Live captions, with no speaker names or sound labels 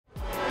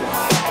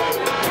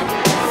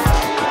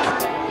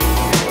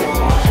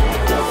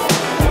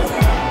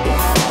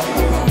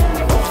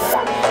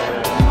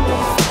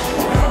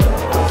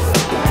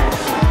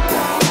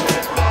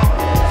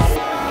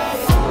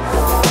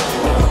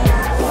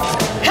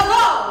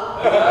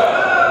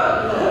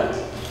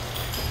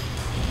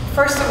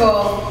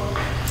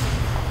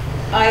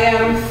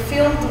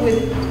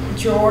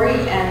joy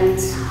and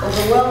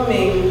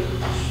overwhelming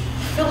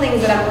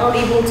feelings that I'm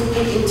unable to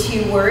put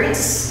into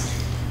words,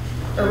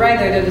 or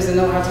rather that doesn't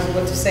know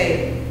what to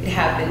say. It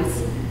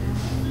happens.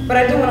 But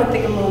I do want to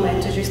take a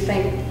moment to just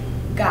thank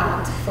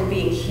God for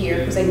being here,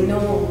 because I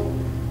know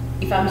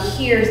if I'm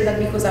here, it's not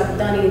because I've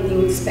done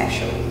anything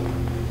special.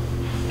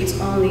 It's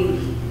only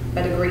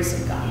by the grace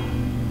of God.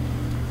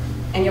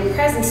 And your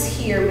presence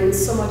here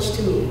means so much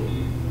to me.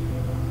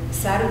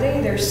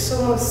 Saturday, there's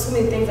so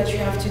many things that you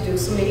have to do,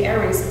 so many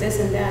errands, this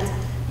and that.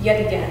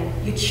 Yet again,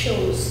 you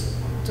chose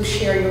to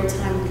share your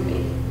time with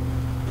me.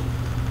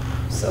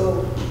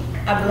 So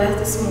I bless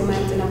this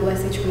moment and I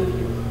bless each one of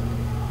you.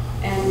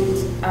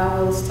 And I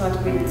will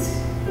start with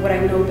what I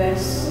know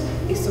best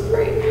is to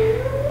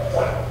pray.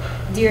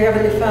 Dear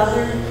Heavenly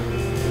Father,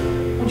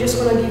 we just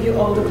want to give you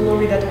all the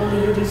glory that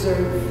only you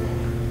deserve.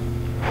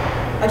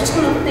 I just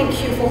want to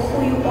thank you for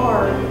who you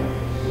are.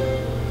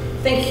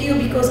 Thank you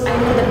because I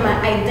know that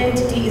my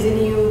identity is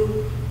in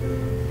you.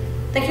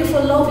 Thank you for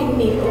loving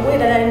me a way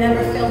that I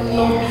never felt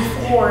loved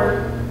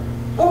before.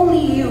 Only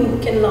you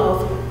can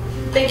love.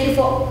 Thank you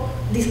for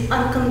this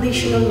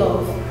unconditional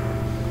love.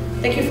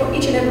 Thank you for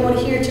each and everyone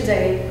here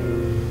today.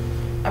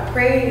 I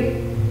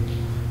pray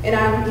and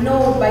I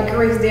know by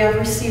grace they have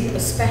received a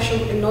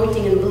special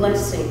anointing and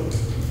blessing.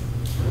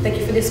 Thank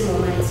you for this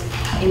moment.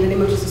 In the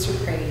name of Jesus we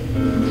pray.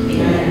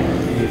 Amen.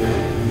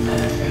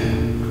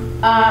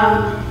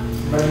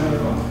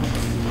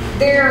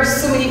 There are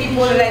so many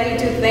people that I need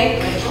to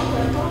thank,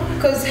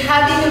 because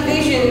having a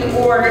vision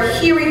or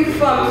hearing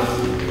from,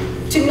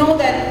 to know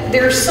that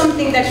there's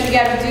something that you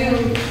gotta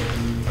do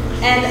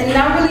and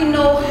not really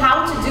know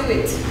how to do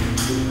it.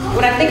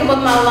 When I think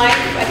about my life,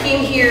 I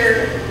came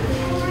here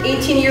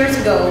 18 years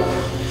ago,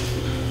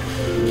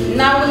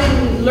 not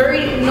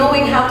really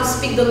knowing how to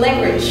speak the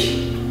language,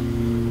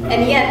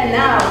 and yet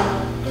now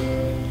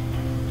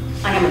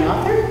I am an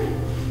author.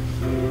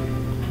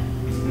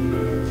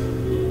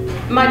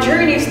 My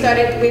journey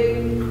started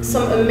with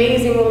some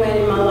amazing women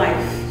in my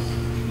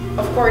life.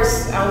 Of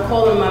course, I'll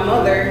call her my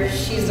mother.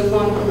 She's the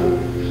one who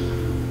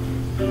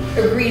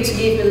agreed to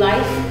give me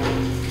life.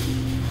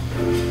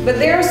 But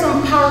there are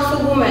some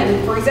powerful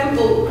women. For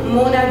example,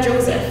 Mona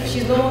Joseph.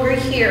 She's no longer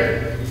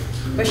here,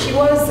 but she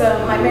was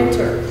my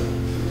mentor,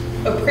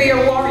 a prayer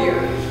warrior,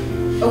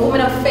 a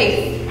woman of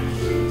faith.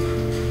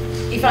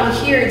 If I'm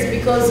here, it's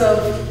because of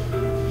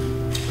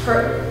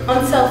her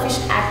unselfish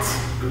act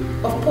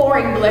of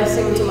pouring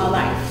blessing into my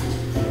life.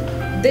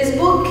 This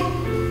book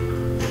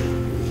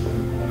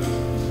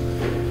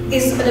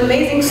is an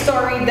amazing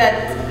story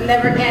that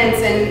never ends,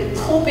 and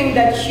hoping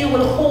that you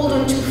will hold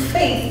on to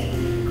faith,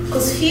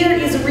 because fear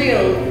is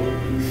real.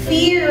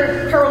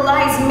 Fear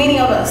paralyzes many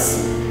of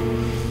us.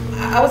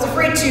 I was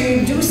afraid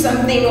to do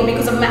something, or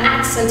because of my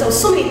accent, or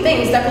so many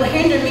things that will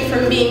hinder me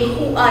from being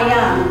who I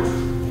am.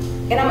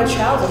 And I'm a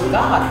child of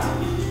God.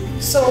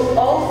 So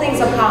all things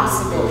are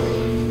possible.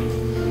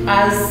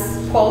 As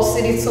Paul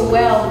said it so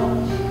well,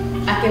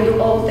 I can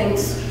do all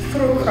things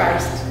through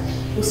Christ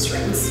who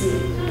strengthens me.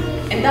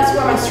 And that's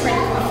where my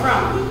strength comes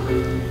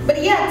from.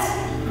 But yet,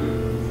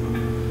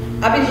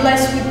 I've been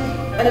blessed with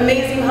an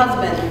amazing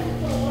husband,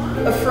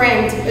 a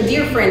friend, a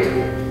dear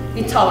friend.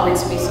 He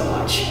tolerates me so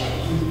much.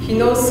 He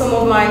knows some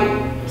of my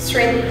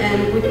strengths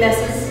and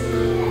weaknesses.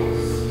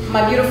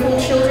 My beautiful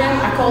children,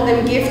 I call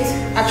them gifts.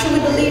 I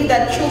truly believe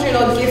that children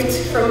are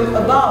gifts from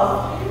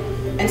above.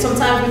 And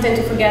sometimes we tend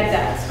to forget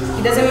that.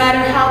 It doesn't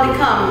matter how they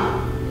come.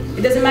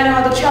 It doesn't matter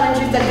how the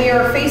challenges that they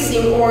are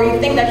facing or you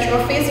think that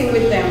you're facing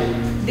with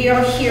them. They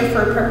are here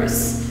for a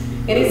purpose.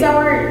 It is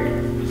our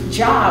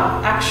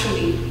job,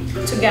 actually,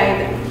 to guide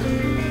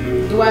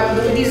them. Do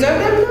we deserve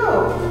them?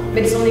 No.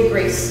 But it's only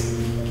grace.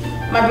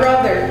 My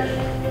brother,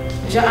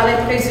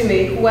 Jean-Alain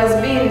Présumé, who has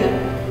been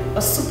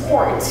a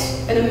support,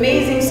 an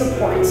amazing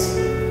support.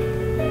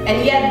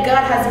 And yet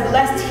God has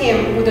blessed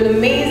him with an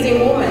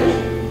amazing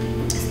woman,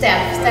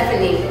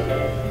 Stephanie,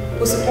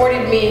 who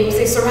supported me, who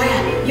said,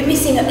 Soraya, you're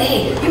missing an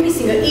A, you're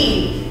missing an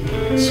E.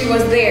 She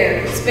was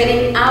there,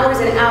 spending hours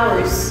and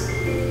hours.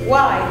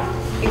 Why?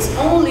 It's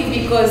only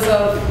because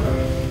of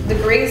the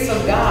grace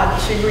of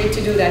God she agreed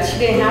to do that. She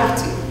didn't have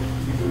to.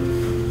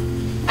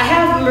 I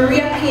have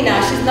Maria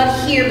Pina. She's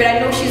not here, but I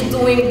know she's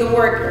doing the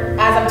work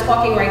as I'm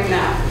talking right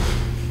now.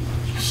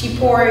 She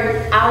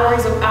poured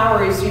hours of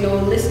hours,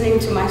 listening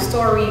to my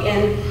story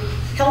and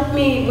helped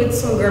me with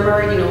some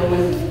grammar,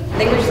 when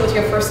language is not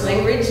your first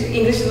language,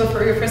 English is not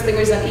your first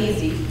language, it's not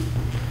easy.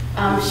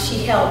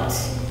 She helped.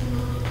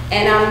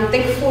 And I'm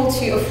thankful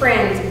to a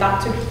friend,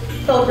 Dr.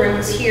 Pilgrim,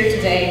 who's here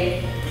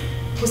today,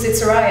 who said,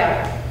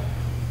 Soraya,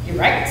 you're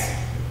right.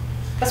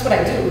 That's what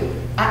I do.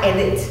 I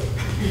edit.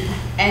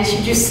 And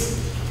she just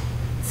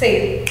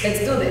said, let's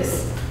do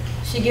this.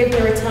 She gave me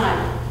her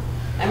time.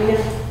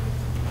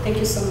 Thank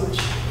you so much.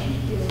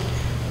 Thank you.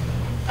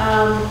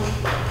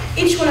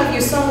 Each one of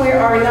you,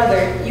 somewhere or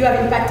another, you have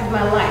impacted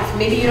my life.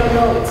 Maybe you don't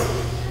know it,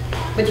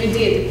 but you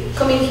did.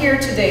 Coming here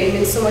today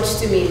means so much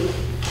to me.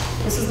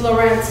 Mrs.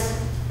 Laurent,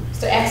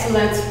 Mr.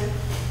 Excellent,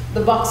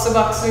 the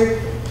boxer,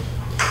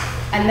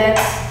 Annette,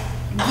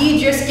 Guy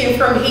just came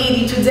from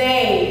Haiti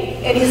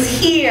today and he's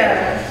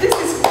here. This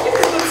is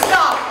good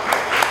stuff.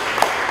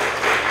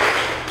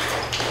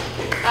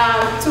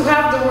 To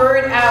have the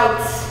word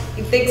out,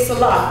 it takes a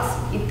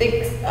lot. It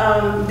takes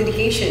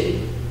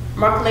dedication.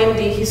 Mark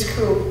Landy, his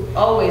crew,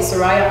 always,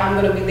 Soraya, I'm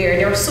gonna be there.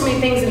 There are so many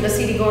things in the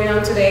city going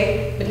on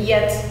today, but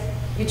yet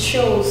you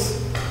chose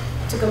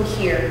to come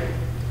here.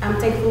 I'm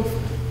thankful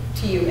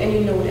to you, and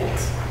you know that.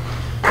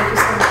 Thank you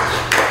so much.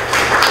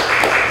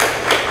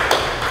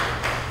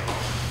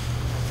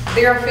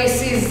 There are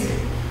faces,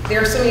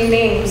 there are so many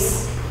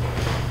names.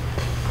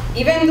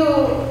 Even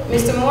though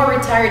Mr. Moore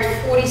retired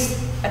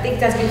I think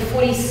it has been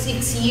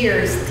 46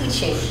 years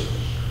teaching,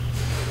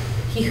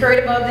 he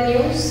heard about the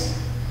news.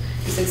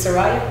 He said,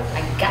 Soraya,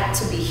 I got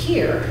to be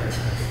here.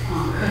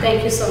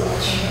 Thank you so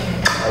much.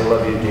 I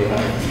love you, dear.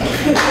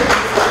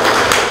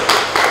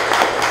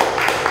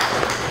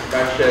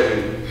 Not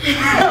shedding.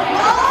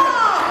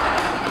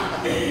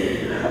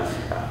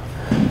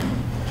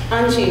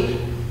 Angie,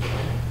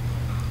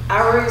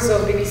 hours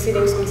of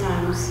babysitting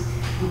sometimes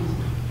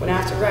when I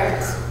have to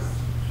write.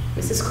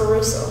 Mrs.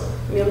 Caruso,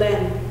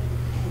 Milan,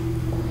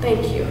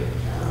 thank you.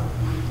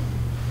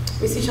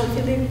 Mrs.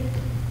 Jean-Philippe,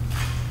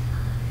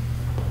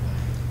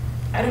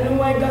 I don't know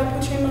why God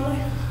put you in my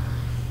life,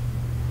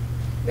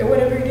 but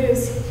whatever it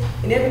is,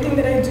 in everything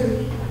that I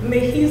do,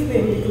 may His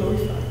name be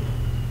glorified.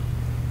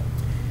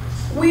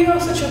 We are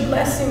such a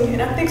blessing,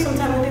 and I think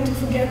sometimes we tend to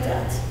forget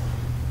that.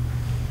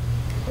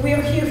 We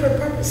are here for a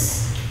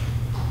purpose.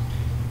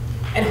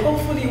 And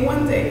hopefully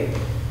one day,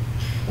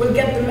 we'll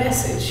get the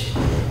message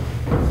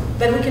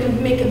that we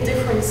can make a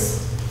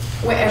difference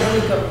wherever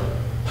we go.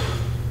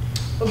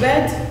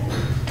 Obed,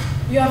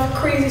 you have a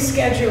crazy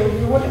schedule.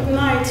 You work at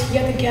night,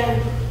 yet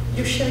again.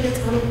 You share your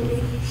time with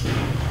me.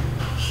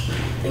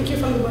 Thank you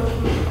from the bottom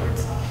of my heart.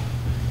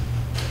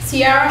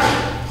 Ciara,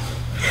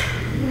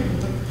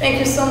 thank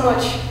you so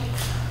much.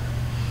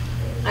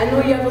 I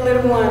know you have a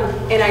little one,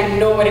 and I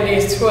know what it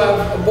is to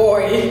have a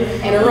boy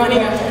and running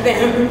after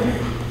them.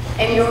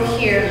 And you're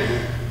here.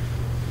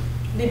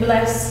 Be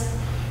blessed.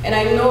 And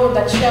I know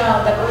that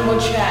child, that humble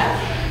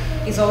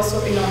child, is also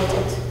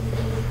anointed.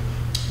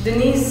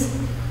 Denise,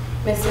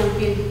 merci un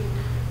pil.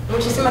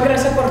 Muchísimas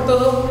gracias por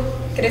todo.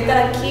 Querer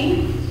estar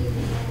aquí.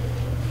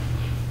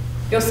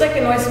 Yo sé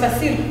que no es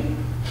fácil,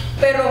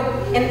 pero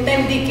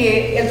entendí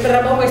que el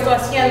trabajo que estoy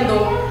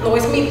haciendo no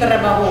es mi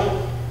trabajo,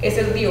 es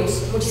el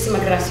Dios.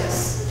 Muchísimas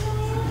gracias.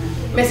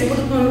 Merci por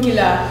tu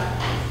tranquilidad.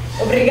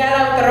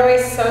 Obrigada otra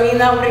vez,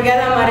 Sabina.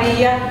 Obrigada,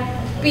 Maria,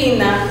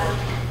 Pina.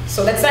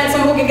 So let's sign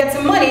some book and get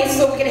some money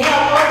so we can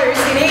help others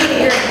in Haiti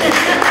here.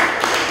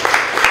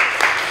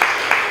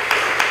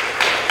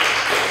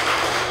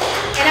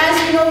 And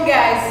as you know,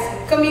 guys,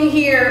 coming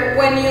here,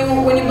 when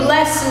you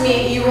bless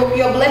me,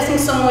 you're blessing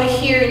someone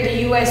here in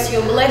the US,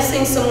 you're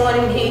blessing someone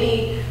in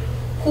Haiti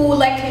who,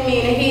 like me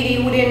in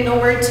Haiti, who didn't know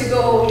where to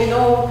go, you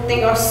know,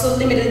 things are so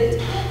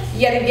limited.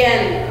 Yet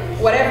again,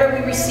 whatever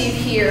we receive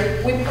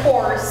here, we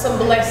pour some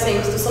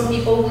blessings to some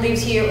people who live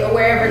here,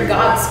 wherever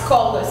God's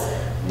called us.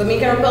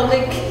 Dominican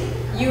Republic,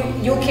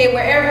 UK,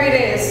 wherever it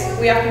is,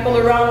 we have people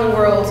around the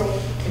world.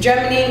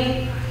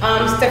 Germany,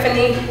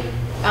 Stephanie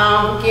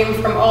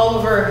came from all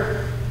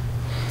over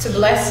to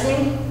bless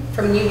me,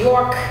 from New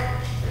York,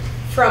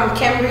 from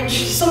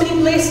Cambridge, so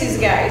many places,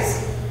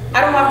 guys. I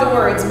don't have the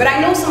words, but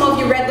I know some of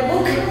you read the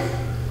book.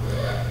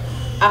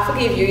 I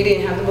forgive you, you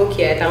didn't have the book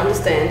yet, I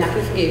understand, I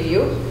can forgive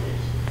you.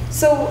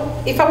 So,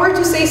 if I were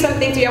to say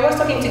something to you, I was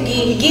talking to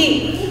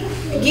Guy.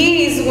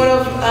 Guy is one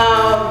of,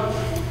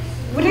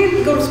 we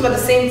didn't go to school at the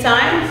same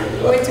time,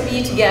 we went to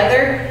be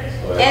together,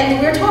 and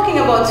we were talking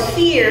about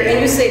fear,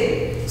 and you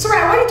said,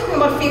 Soraya, why are you talking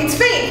about fear? It's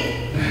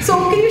faith.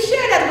 So can you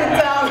share that with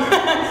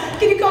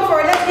can you come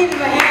forward? Let's give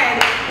him a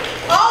hand.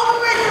 All the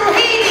way through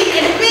Haiti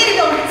and made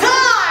it on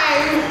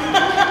time.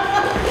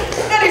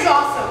 That is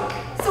awesome.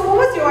 So what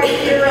was your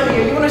idea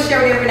earlier? You want to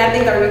share with everyone? I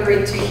think that would be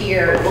great to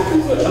hear.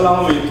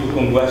 Allow me to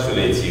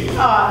congratulate you.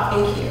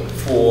 Thank you.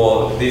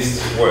 For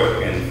this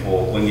work and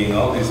for bringing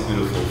all these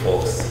beautiful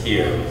folks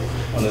here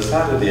on a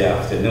Saturday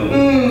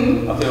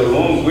afternoon. After a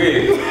long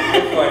week,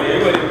 Friday,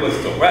 everybody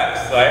wants to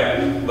rest,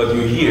 right? But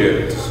you're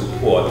here to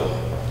support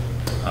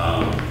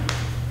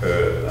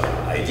her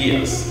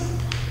ideas.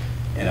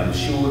 And I'm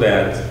sure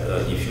that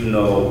if you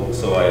know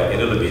Soraya a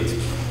little bit,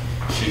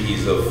 she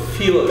is a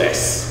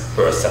fearless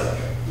person.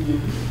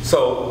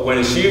 So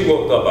when she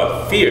wrote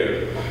about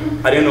fear,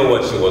 I didn't know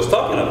what she was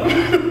talking about.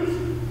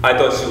 I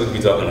thought she would be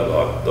talking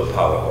about the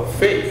power of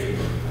faith,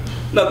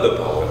 not the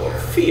power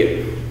of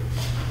fear.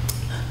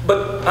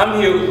 But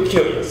I'm here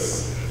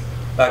curious,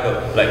 like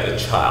a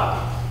child.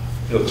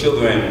 You know,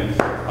 children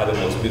are the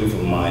most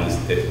beautiful minds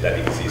that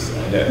exist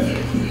on earth.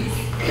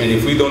 And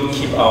if we don't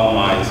keep our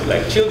minds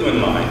like children's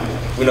minds,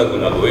 we're not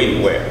going to go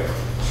anywhere.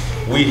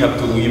 We have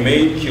to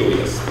remain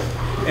curious.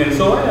 And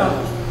so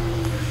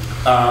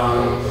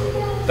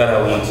that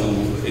I want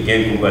to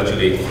again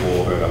congratulate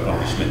for her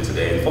accomplishment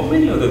today and for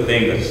many other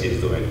things that she's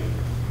doing.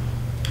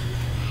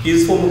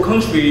 He's from a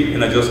country,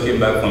 and I just came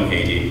back from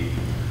Haiti,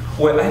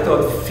 where I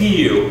thought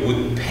fear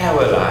would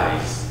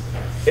paralyze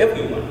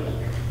everyone.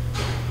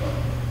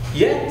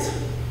 Yet,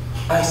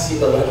 I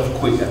see a lot of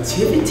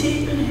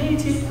creativity in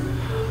Haiti,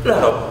 a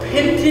lot of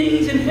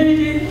paintings in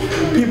Haiti.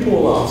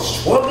 People are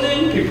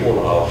struggling, people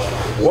are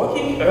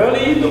working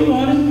early in the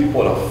morning,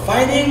 people are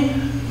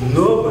fighting.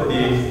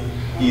 Nobody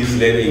is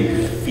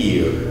letting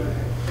fear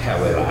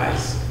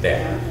paralyze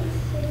them.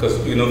 Because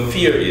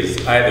fear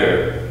is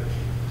either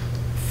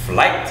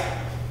flight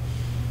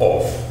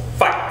or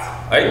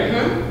fight, right?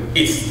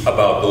 It's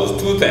about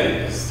those two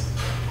things.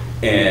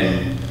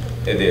 And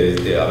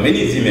there are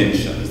many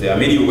dimensions, there are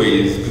many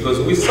ways, because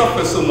we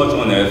suffer so much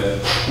on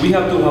earth, we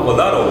have to have a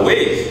lot of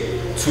ways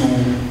to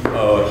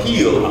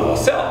heal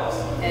ourselves.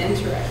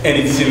 And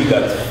it seems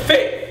that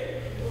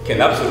faith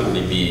can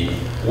absolutely be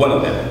one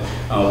of them.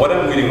 What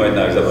I'm reading right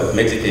now is about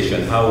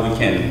meditation, how we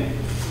can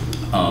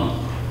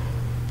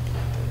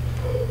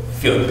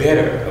feel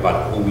better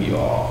about who we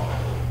are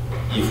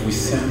if we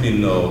simply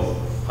know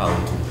how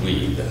to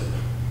breathe,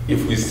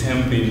 if we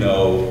simply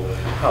know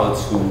how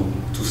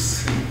to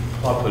sleep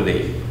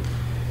properly,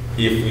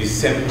 if we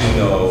simply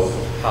know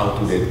how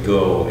to let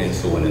go, and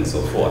so on and so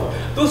forth.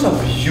 Those are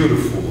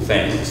beautiful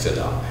things,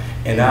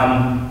 and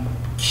I'm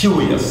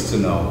curious to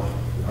know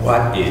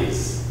what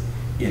is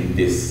in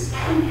this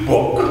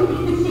book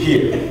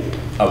here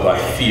about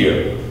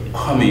fear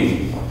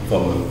coming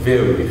from a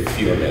very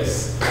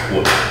fearless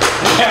woman.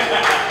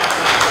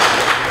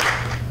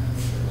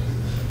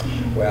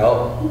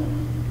 Well,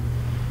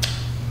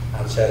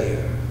 I'll tell you,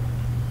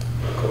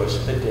 of course,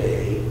 of the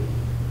day,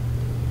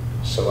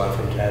 so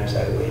oftentimes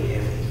I weigh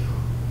heavy.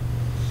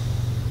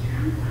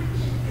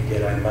 And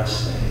yet I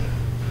must say,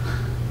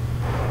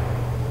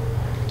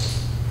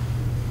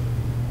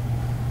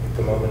 that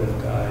the moment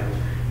of God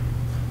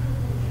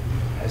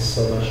has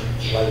so much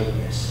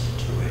lightness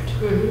to it.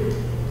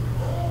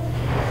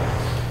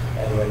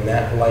 And when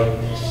that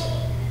lightness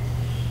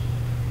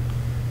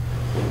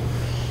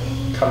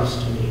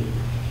comes to me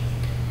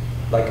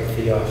like a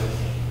theophany,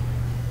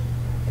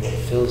 and it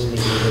fills me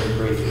even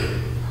briefly,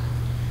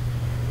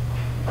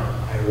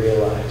 I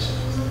realize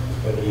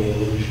what the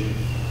illusion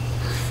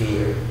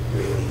fear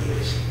really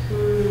is.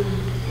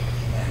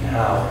 And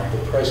how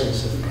the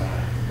presence of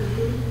God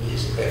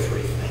is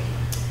everything.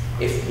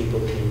 If people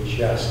can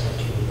just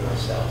attune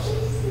themselves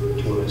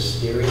to a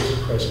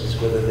mysterious presence,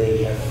 whether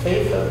they have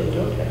faith or they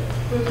don't have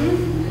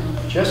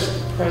faith.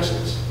 Just the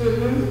presence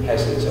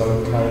has its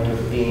own kind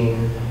of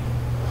being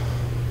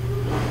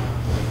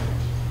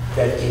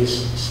that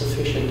is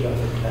sufficient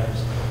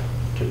oftentimes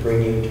to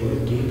bring you to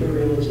a deeper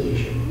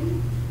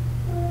realization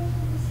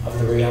of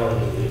the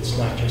reality that it's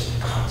not just a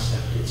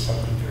concept, it's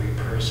something very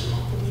personal.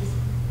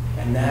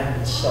 And that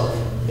itself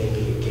may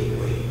be a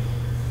gateway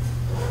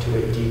to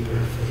a deeper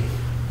faith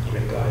in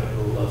a God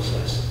who loves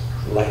us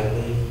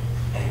lightly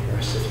and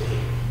mercifully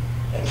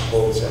and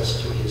holds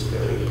us to his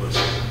very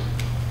bosom.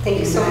 Thank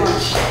you so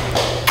much.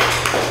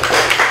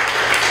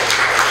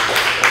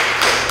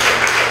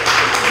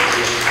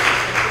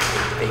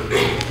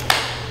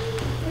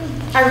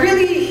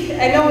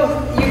 I know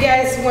you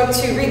guys want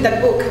to read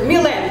that book.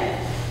 Milan,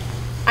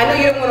 I know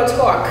you don't want to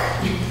talk,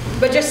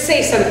 but just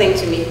say something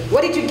to me.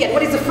 What did you get?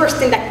 What is the first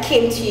thing that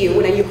came to you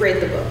when you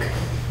read the book?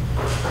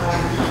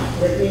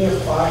 With me a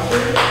father.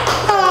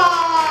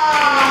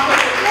 Oh,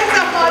 that's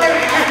a father.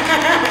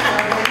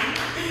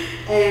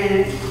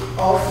 And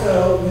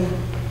also,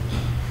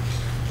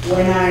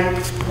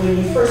 when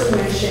you first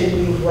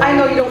mentioned you I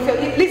know you don't feel,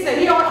 listen,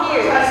 you don't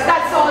hear.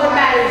 That's all that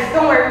matters.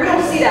 Don't worry, we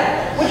don't see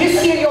that. We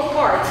just hear your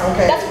heart.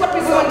 Okay. That's what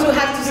we're going to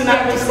have to do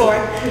not see.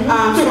 record.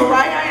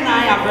 Soraya and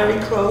I are very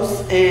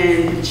close,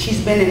 and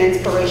she's been an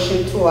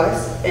inspiration to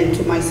us and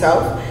to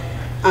myself.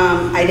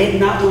 I did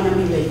not want to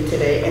be late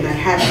today, and I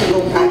had to go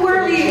back. Don't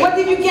worry, what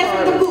did you get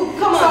from the book?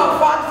 Come on. So,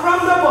 from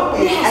the book,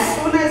 yes.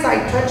 As soon as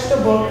I touched the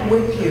book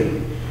with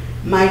you,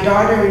 my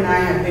daughter and I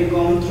have been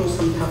going through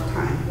some tough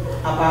time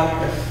about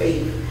her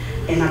faith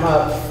and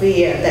about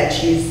fear that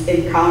she's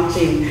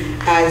encountering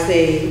as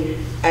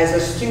a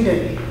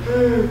student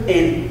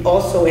and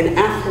also an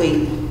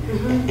athlete.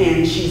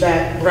 And she's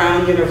at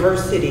Brown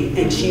University,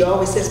 and she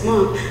always says,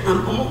 Mom,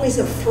 I'm always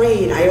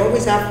afraid. I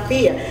always have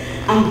fear.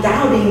 I'm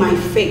doubting my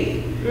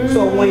faith.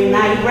 So when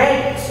I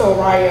read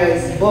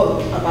Soraya's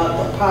book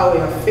about the power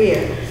of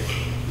fear,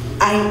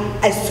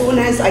 as soon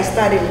as I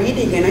started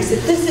reading it, I said,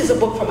 this is a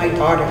book for my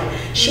daughter.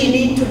 She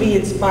needs to be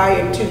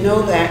inspired to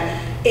know that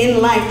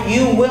in life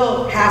you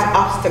will have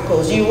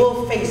obstacles, you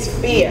will face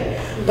fear,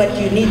 but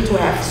you need to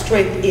have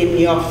strength in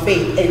your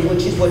faith, and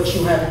which is what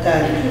you have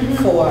done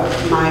for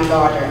my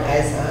daughter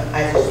as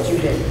a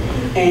student.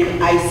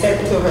 And I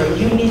said to her,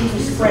 you need to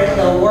spread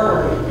the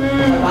word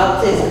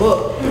about this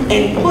book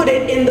and put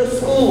it in the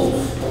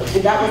schools.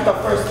 And that was the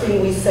first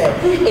thing we said.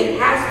 It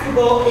has to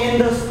go in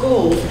the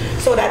schools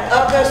so that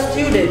other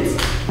students,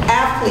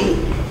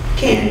 athletes,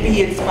 can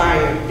be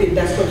inspired. And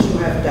that's what you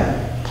have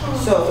done.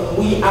 So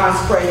we are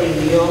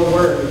spreading your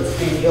words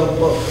and your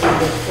book in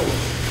the schools.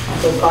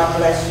 So God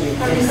bless you and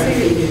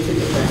continue to do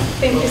that.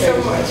 Thank you so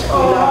much.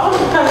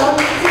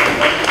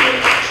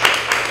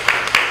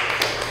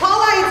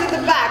 Paula is in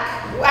the back.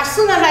 As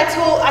soon as I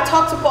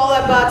talked to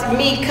Paula about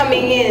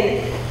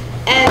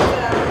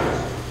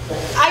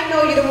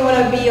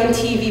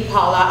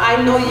Paula.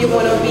 I know you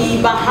want to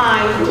be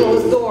behind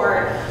closed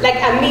door, like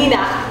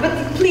Amina.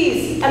 But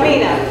please,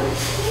 Amina,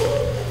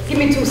 give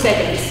me 2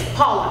 seconds.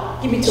 Paula,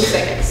 give me 2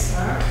 seconds.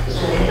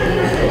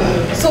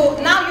 So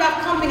now you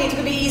have company, it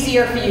will be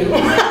easier for you.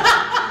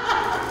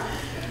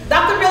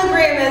 Dr. Bill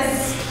Graham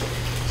is,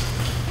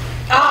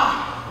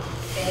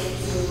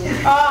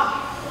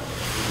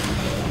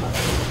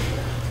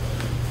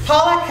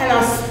 Paula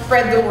cannot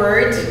spread the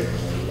word,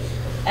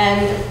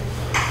 and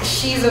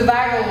she's a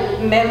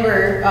viral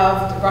member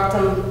of the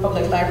Brockton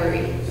Public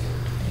Library.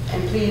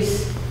 And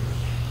please.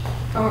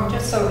 Oh, I'm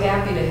just so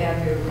happy to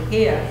have you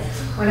here.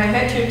 When I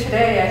met you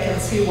today, I can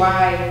see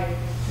why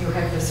you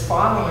have this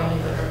following.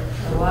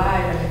 You're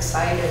alive and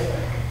excited,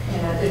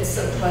 and it's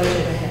a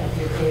pleasure to have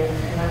you here.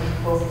 And I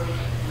hope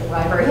the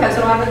library has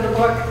ordered the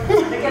book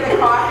to get a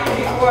copy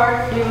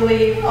before you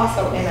leave.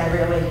 Also, and I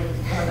really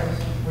want to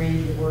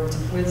read the words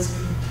of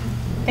wisdom.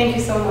 Thank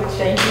you so much.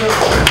 Thank you.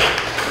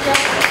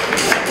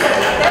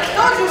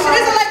 Told you, she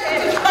doesn't like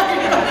it.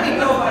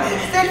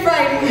 Stage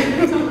frightened.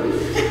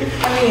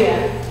 Amina.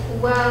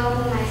 Well,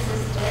 my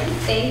sister,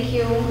 thank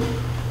you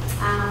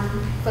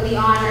for the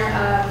honor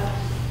of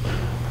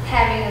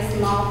having a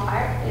small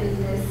part in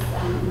this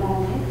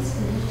moment.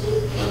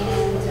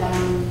 And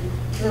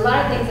there's a lot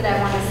of things that I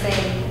want to say.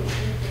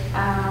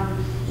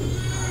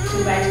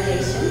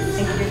 Congratulations.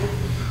 Thank you.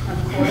 Of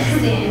course.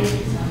 And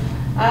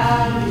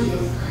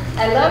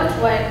I loved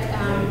what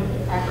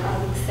our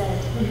colleague said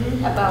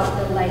about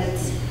the light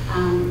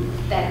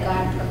that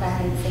God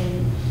provides. And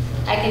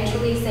I can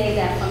truly say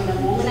that from the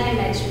moment I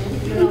met you,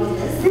 you know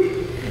this,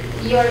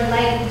 your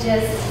light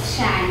just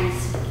shines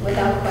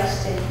without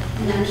question.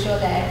 And I'm sure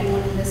that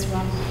everyone in this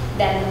room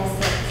that knows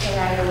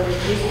Soraya would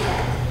agree with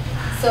that.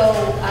 So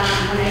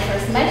when I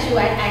first met you,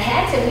 I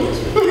had to meet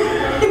you.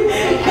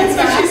 I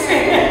saw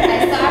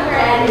her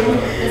at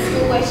the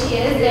school where she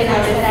is, and I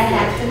said I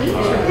have to meet you.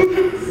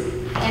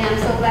 And I'm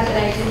so glad that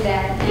I did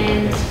that.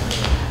 And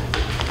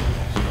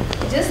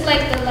just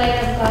like the light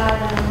of God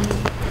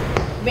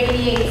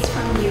radiates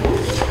from you,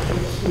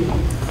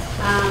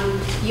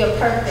 your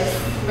purpose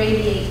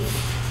radiates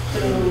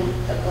through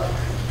the book.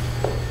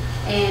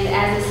 And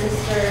as a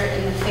sister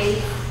in the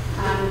faith,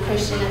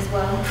 Christian as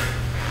well,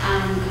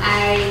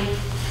 I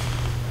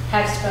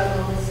have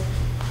struggled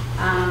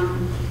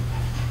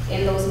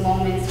in those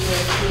moments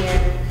where fear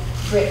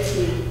gripped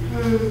me.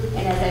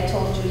 And as I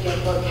told you, your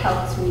book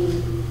helped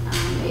me.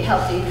 It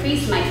helped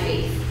increase my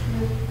faith.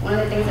 One of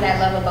the things that I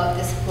love about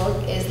this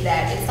book is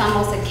that it's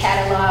almost a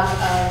catalog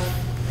of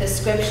the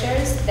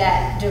scriptures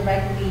that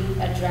directly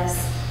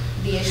address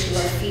the issue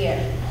of fear.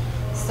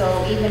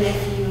 So even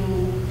if you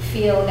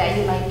feel that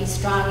you might be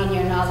strong in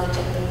your knowledge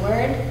of the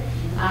word,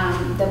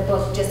 the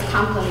book just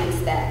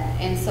complements that.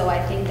 And so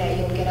I think that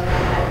you'll get a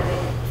lot out of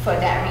it for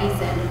that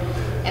reason.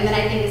 And then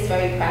I think it's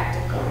very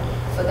practical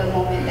for the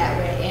moment that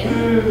we're in,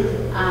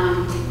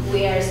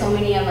 where so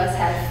many of us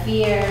have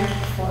fear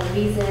for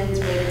reasons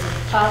related to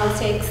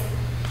politics,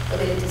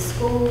 related to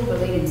school,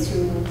 related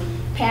to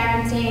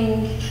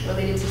parenting,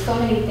 related to so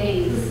many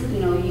things. You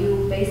know,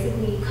 you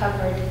basically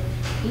covered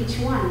each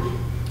one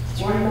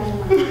by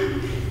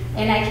one.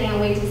 And I can't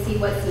wait to see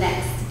what's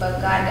next.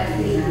 But God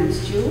definitely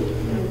used you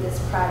in this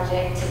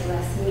project to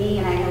bless me,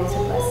 and I know to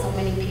bless so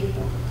many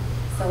people.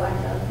 So I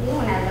love you,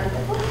 and I love the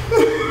book.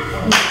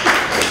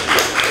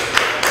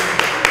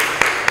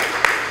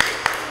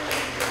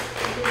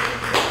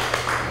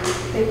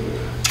 Thank you.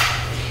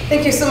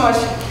 Thank you so much.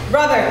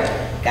 Brother,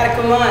 gotta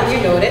come on,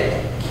 you know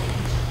it.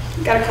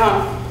 Gotta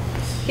come.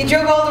 He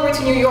drove all the way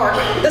to New York.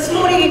 This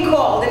morning he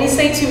called and he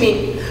said to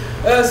me,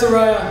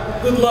 Soraya,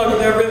 good luck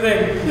with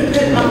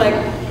everything. I'm like,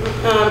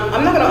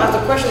 I'm not gonna ask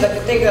the question that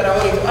you think that I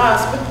want you to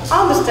ask, but I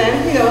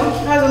understand, you know,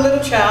 has a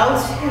little child,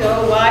 you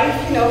know, wife,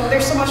 you know,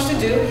 there's so much to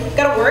do,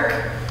 gotta work.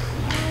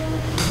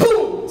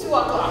 Boom, 2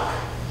 o'clock.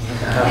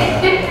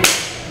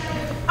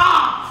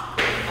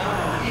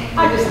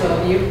 I just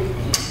love you.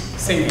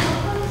 Same here.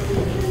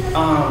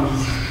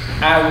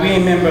 I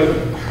remember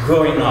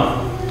growing up.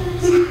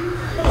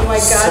 Oh my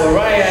God.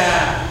 Soraya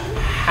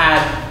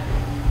had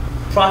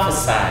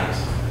prophesied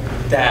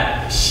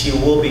that she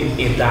will be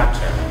a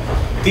doctor.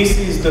 This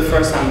is the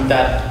first time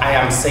that I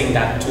am saying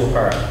that to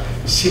her.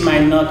 She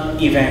might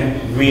not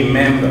even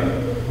remember,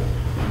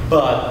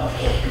 but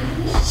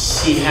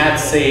she had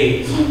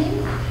said,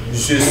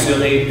 "Je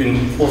serai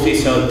une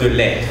professeure de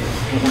lettres."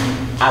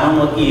 I don't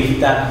know if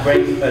that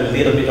brings a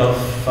little bit of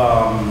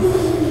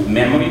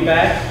memory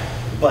back,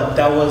 but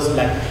that was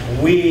like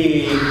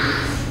we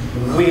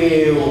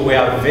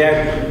were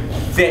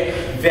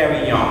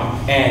very young,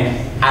 and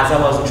as I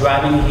was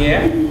driving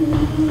here,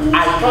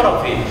 I thought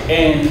of it,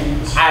 and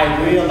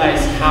I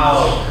realized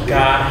how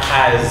God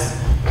has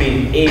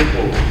been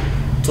able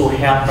to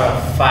help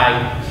her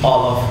fight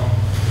all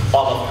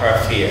of her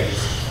fears.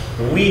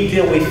 We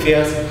deal with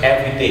fears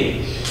every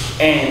day,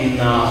 and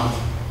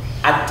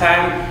at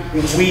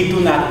times we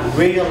do not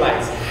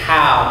realize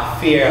how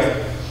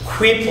fear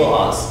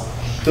cripple us,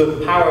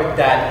 the power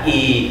that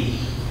it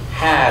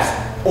has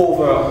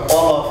over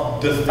all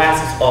of the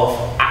facets of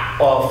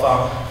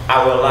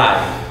our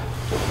life.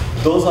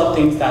 those are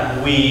things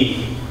that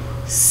we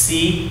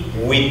see,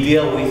 we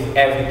deal with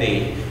every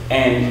day.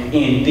 And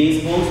in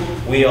this book,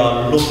 we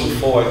are looking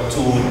forward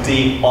to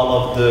dig all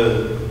of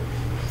the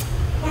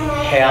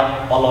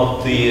help, all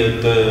of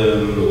the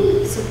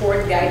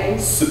Support,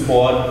 guidance.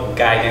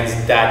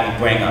 that it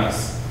brings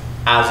us.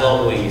 As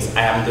always,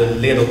 I am the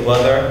little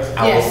brother.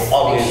 I Yes, will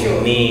always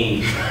sure.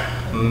 need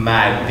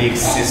my big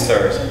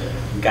sister's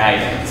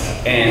guidance,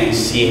 and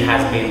she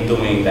has been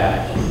doing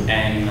that.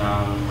 And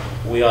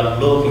we are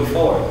looking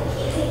forward.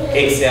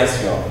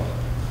 Excelsior.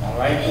 All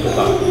right. Good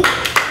luck.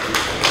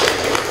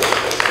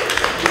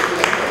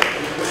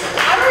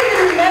 I don't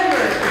even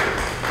remember,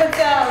 but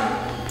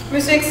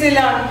Mr.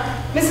 Excellent,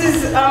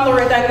 Mrs.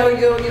 Loretta, I know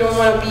you don't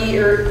want to be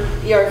or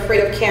you're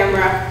afraid of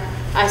camera.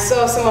 I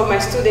saw some of my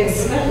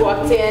students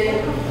walked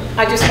in.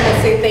 I just want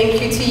to say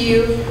thank you to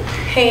you.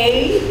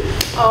 Hey,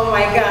 oh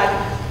my God.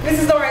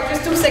 Mrs. Loretta,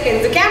 just 2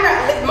 seconds. The camera,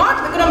 Mark,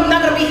 I'm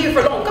not going to be here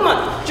for long. Come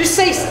on, just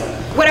say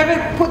whatever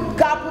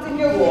God put in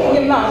your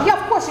mouth. Yeah,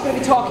 of course you're going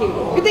to be talking.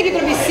 You think you're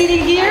going to be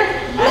sitting here?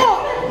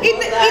 No, it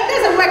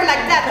doesn't work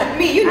like that with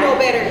me. You know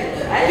better.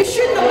 You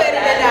should know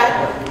better than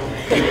that.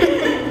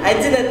 I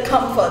didn't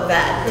come for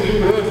that,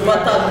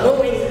 but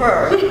knowing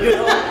her,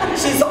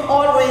 she's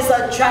always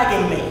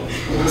dragging me.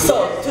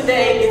 So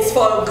today it's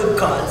for a good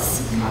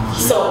cause.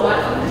 So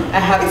I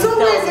have It's to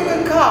always tell a you,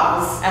 good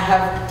cause. I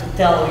have to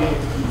tell you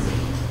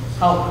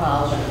how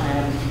proud I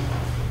am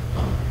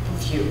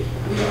of you.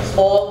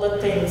 All the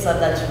things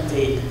that you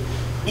did,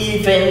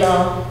 even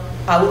out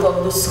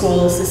of the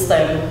school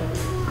system,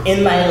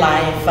 in my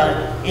life,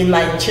 in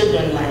my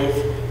children's life.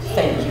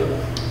 Thank you.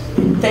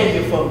 Thank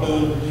you for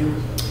being you.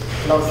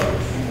 Love you.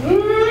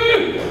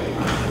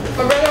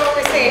 My brother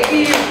always say,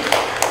 you.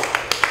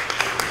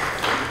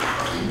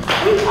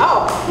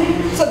 Oh,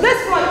 so this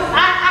one,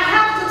 I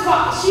have to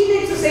talk. She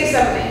needs to say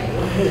something.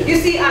 You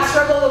see, I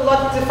struggled a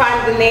lot to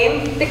find the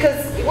name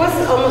because it was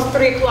almost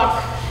 3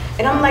 o'clock.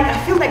 And I'm like, I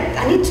feel like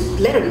I need to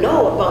let her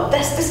know about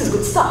this. This is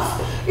good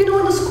stuff. In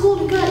the school,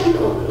 you got,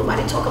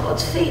 nobody talk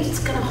about faith. It's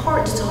kind of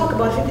hard to talk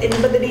about it.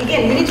 But then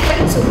again, we need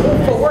faith to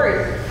move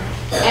forward.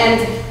 And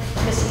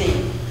Misty.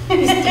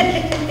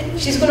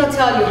 she's going to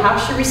tell you how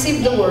she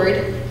received the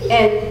word.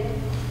 And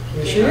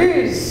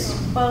jeez.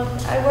 Well,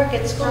 I work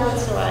at school with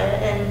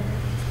Soraya, and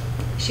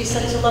she's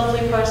such a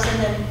lovely person,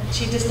 and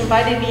she just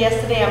invited me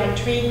yesterday. I'm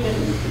intrigued,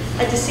 and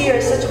to see her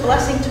is such a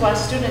blessing to our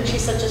students.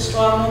 She's such a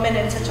strong woman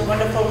and such a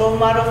wonderful role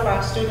model for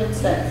our students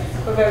that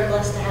we're very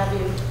blessed to have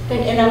you.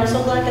 And I'm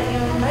so glad that you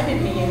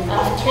invited me, and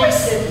I'm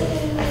intrigued,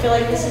 and I feel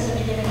like this is the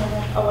beginning of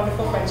a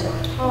wonderful friendship.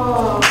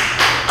 Oh.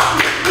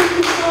 Thank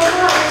you so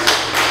much.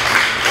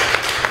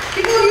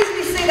 People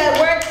usually say that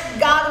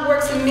God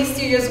works in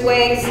mysterious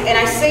ways, and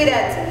I say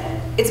that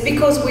it's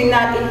because we're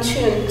not in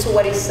tune to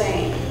what He's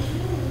saying.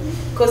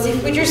 Because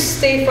if we just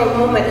stay for a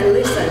moment and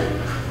listen,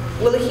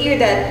 we'll hear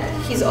that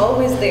He's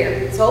always there.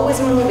 It's always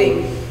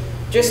moving.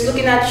 Just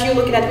looking at you,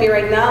 looking at me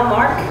right now,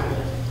 Mark,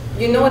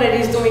 you know that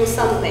He's doing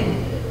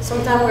something.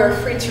 Sometimes we're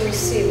afraid to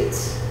receive it.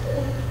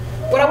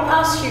 What I will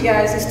ask you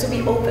guys is to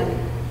be open.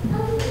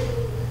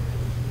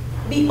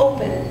 Be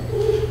open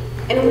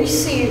and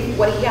receive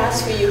what He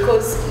has for you.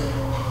 Because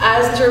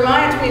as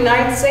Jeremiah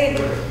 29 said,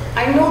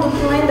 I know the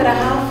plan that I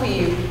have for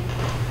you.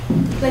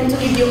 Plan to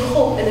give you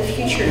hope in the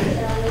future.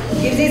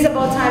 It is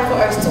about time for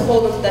us to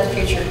hold on to that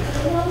future.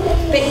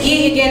 Thank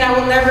you again. I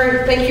will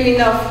never thank you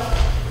enough.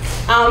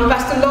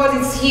 Pastor Lord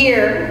is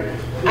here.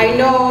 I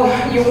know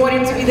you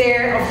wanted to be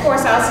there. Of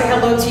course, I'll say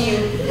hello to you.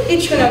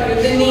 Each one of you,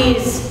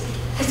 Denise,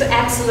 Mr.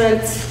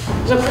 Excellent,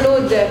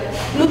 Jean-Claude,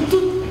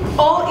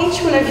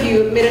 each one of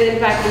you made an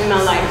impact in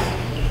my life.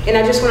 And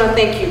I just want to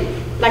thank you.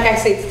 Like I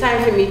said, it's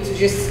time for me to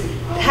just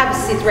have a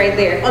seat right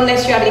there,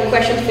 unless you have any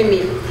questions for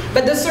me.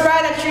 But the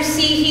Soraya that you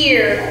see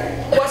here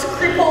was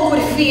crippled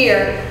with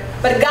fear,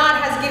 but God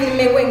has given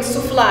me wings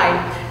to fly.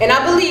 And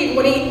I believe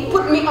when He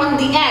put me on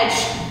the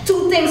edge,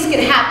 2 things can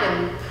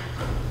happen.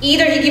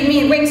 Either He give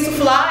me wings to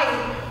fly,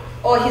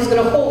 or He's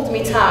gonna hold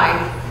me tight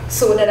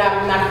so that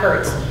I'm not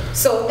hurt.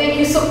 So thank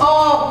you so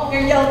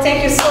Muriel,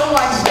 thank you so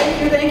much.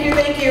 Thank you, thank you,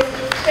 thank you.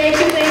 Thank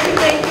you, thank you,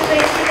 thank you,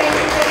 thank you, thank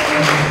you, thank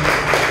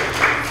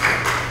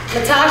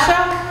you. Natasha,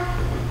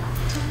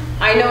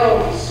 I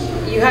know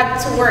you had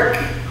to work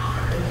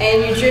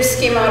and you just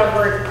came out of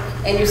work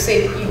and you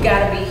said you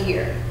gotta be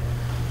here.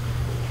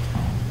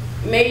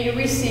 May you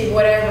receive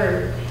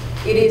whatever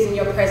it is in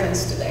your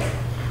presence today.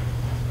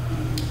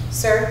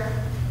 Sir,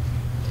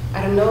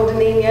 I don't know the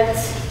name yet.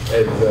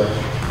 Edzel.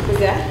 Who's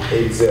that?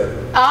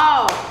 Edzel.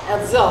 Oh,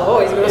 Edzel. Oh,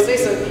 he's gonna say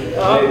something.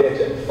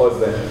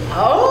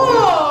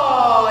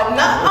 Oh,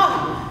 no.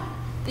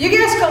 You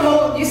guys come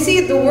out. You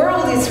see, the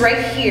world is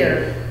right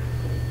here.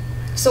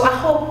 So I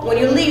hope when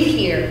you leave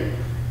here,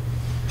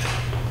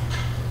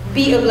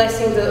 be a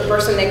blessing to the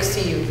person next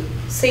to you.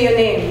 Say your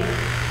name.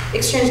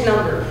 Exchange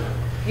number.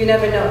 You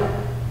never know.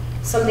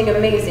 Something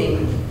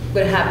amazing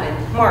will happen.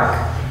 Mark,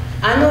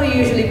 I know you're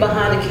usually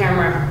behind the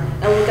camera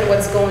and look at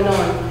what's going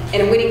on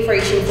and waiting for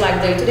Asian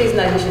Flag Day. Today's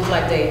not Asian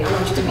Flag Day. I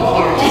want you to be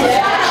here.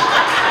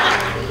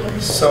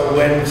 So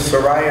when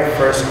Soraya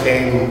first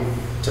came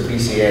to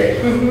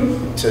BCA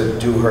to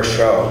do her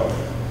show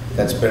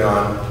that's been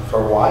on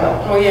for a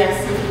while. Oh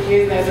yes,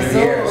 years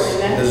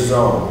now. The The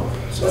Zone.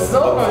 So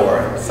look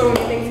for it. So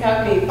many things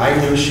happening. I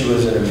knew she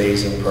was an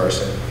amazing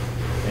person,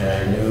 and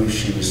I knew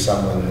she was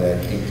someone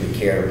that deeply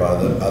cared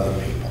about other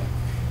people.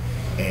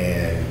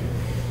 And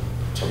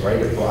to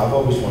write a book, I've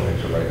always wanted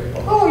to write a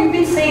book. Oh, you've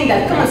been saying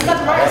that. Come on,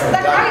 start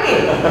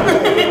writing.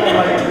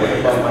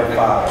 By my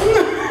father,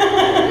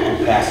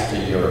 who passed a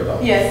year ago.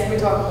 Yes, we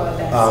talked about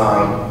that.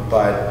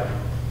 But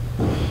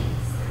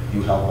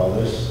you help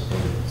others.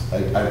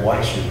 I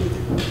watch you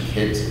with the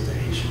kids at the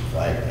Haitian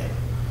Flag Day,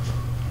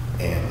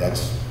 and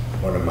that's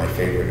one of my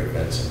favorite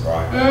events in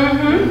Brockton.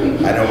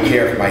 I don't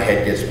care if my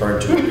head gets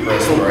burned to a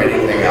crisp or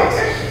anything else.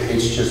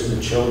 It's just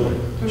the children,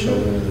 the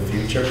children of the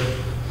future.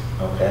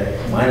 Okay,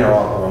 mine are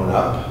all grown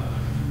up.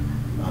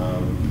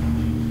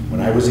 When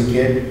I was a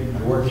kid,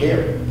 I worked here.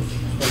 It was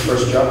my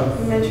first job.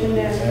 You mentioned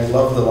that. And I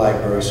love the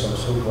library, so I'm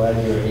so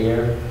glad you're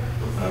here.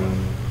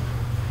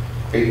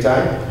 Big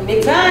time?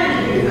 Big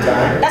time. Big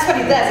time. That's what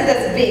he does. He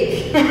does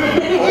big.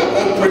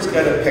 Oprah's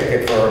gonna pick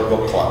it for her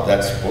book club.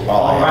 That's all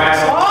I have to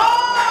say. Oh,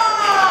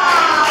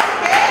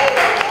 okay.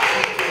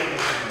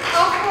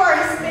 Of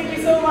course. Thank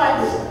you so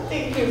much.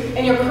 Thank you.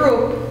 And your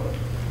crew.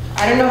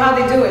 I don't know how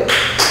they do it.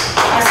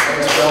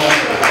 Thanks, Bill.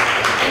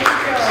 Thank you,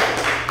 Joe.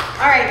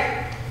 All right.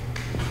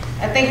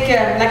 I think,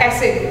 like I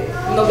said,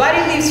 nobody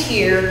leaves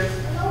here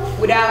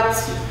without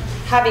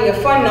having a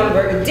phone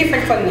number, a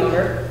different phone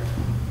number,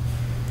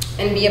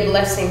 and be a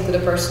blessing to the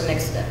person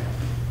next to them.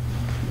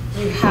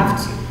 You have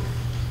to.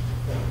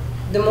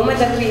 The moment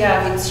that we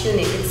have, it's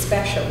unique, it's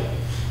special.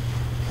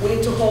 We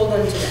need to hold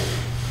on to them.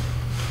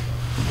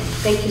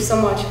 Thank you so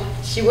much.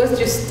 She was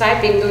just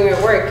typing, doing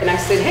her work, and I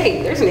said,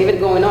 hey, there's an event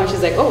going on.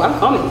 She's like, oh, I'm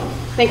coming.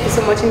 Thank you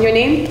so much. And your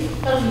name?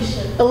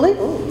 Alicia.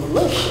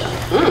 Alicia.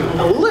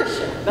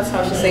 Alicia. That's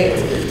how she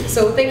says it.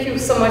 So thank you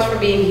so much for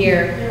being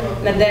here.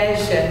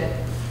 Nadezhda,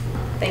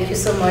 thank you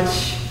so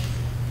much.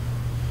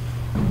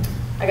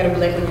 I got a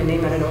blank on your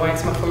name. I don't know why.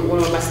 It's from one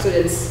of my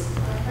students.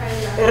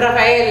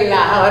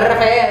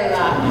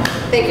 Rafaela.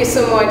 Thank you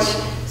so much.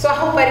 So I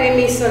hope I didn't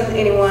miss on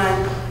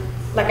anyone.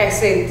 Like I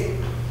said,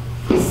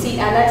 see,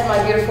 Annette,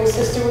 my beautiful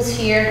sister, was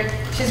here.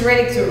 She's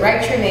ready to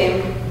write your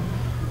name,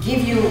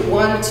 give you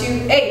 1, 2,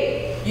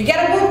 hey, you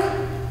get a book.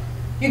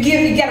 You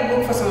get a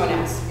book for someone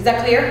else. Is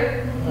that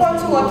clear? 1,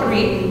 2, or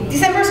 3.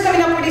 December's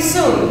coming up pretty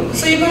soon,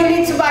 so you're going to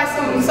need to buy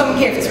some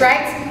gifts,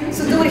 right?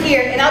 So do it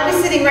here, and I'll be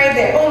sitting right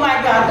there. Oh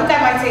my God, look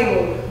at my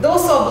table.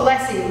 Those are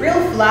blessing. Real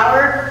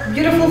flower,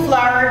 beautiful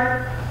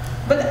flower.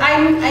 But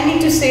I need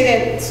to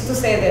say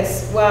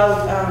this.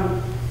 Well,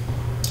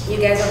 you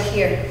guys are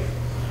here.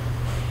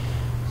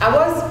 I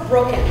was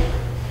broken.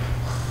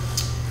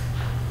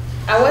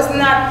 I was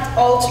not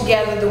all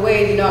together the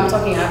way, I'm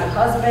talking, I have a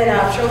husband, I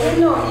have children.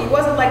 No, it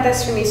wasn't like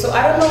this for me. So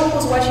I don't know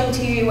who's watching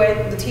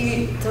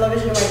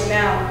television right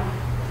now,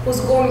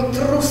 who's going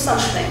through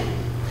something.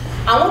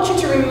 I want you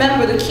to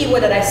remember the key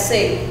word that I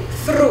say,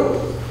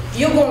 through.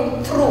 You're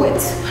going through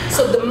it.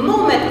 So the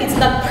moment is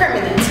not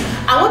permanent.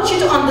 I want you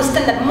to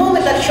understand that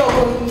moment that you're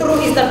going through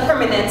is not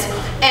permanent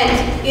and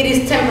it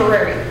is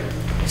temporary.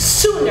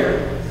 Sooner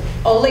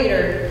or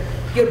later,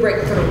 you'll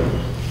break through.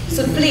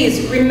 So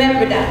please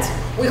remember that.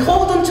 We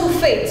hold on to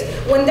faith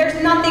when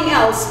there's nothing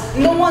else.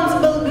 No one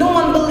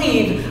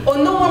believe or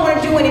no one want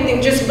to do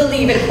anything. Just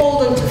believe and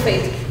hold on to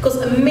faith, because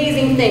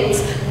amazing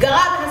things.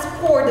 God has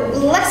poured a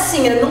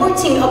blessing and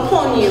anointing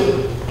upon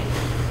you.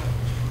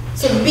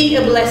 So be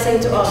a blessing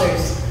to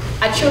others.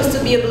 I chose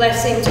to be a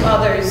blessing to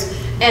others.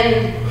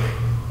 And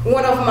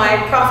one of my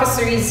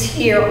professors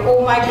here,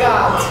 oh my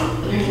God.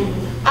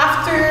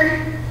 After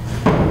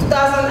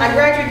 2000, I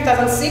graduated in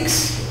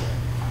 2006.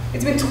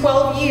 It's been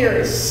 12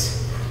 years.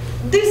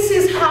 This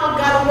is how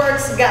God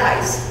works,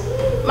 guys.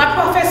 My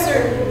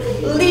professor,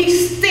 Lee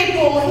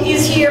Staple,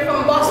 is here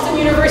from Boston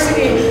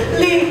University.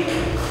 Lee,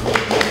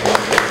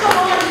 come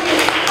on,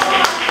 Lee.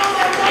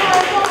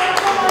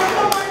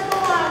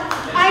 Come on.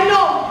 I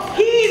know,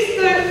 he's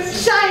the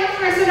shy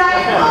person oh!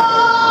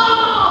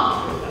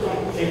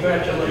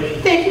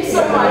 Congratulations. Thank you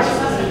so much.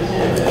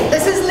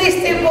 This is Lee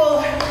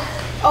Staple.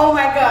 Oh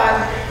my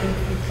God.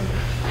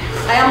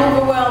 I am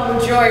overwhelmed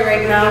with joy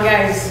right now,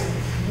 guys.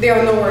 There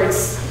are no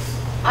words.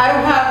 I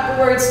don't have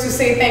the words to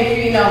say thank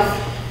you enough.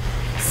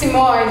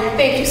 Simone,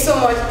 thank you so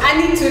much. I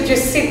need to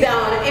just sit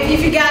down.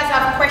 If you guys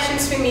have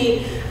questions for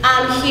me,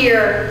 I'm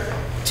here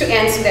to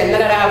answer them. Not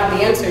that I have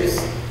the answers,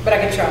 but I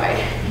can try.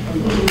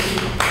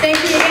 Thank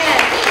you again.